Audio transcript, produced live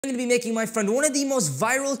I'm gonna be making, my friend, one of the most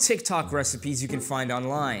viral TikTok recipes you can find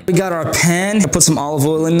online. We got our pan. I put some olive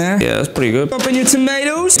oil in there. Yeah, that's pretty good. Dump in your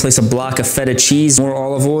tomatoes. Place a block of feta cheese. More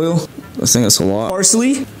olive oil. I think that's a lot.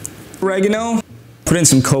 Parsley. Oregano. Put in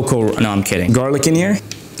some cocoa. No, I'm kidding. Garlic in here.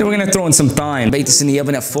 Then we're gonna throw in some thyme. Bake this in the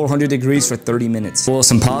oven at 400 degrees for 30 minutes. Boil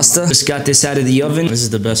some pasta. Just got this out of the oven. This is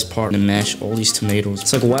the best part, to mash all these tomatoes.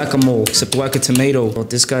 It's like whack-a-mole, except whack a tomato. But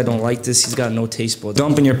this guy don't like this. He's got no taste buds.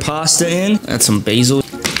 Dumping your pasta in. Add some basil.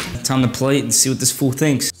 Time to plate and see what this fool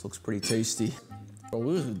thinks. This looks pretty tasty.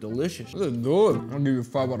 Oh, this is delicious. This is good. I'll give you a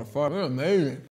 5 out of 5. This is amazing.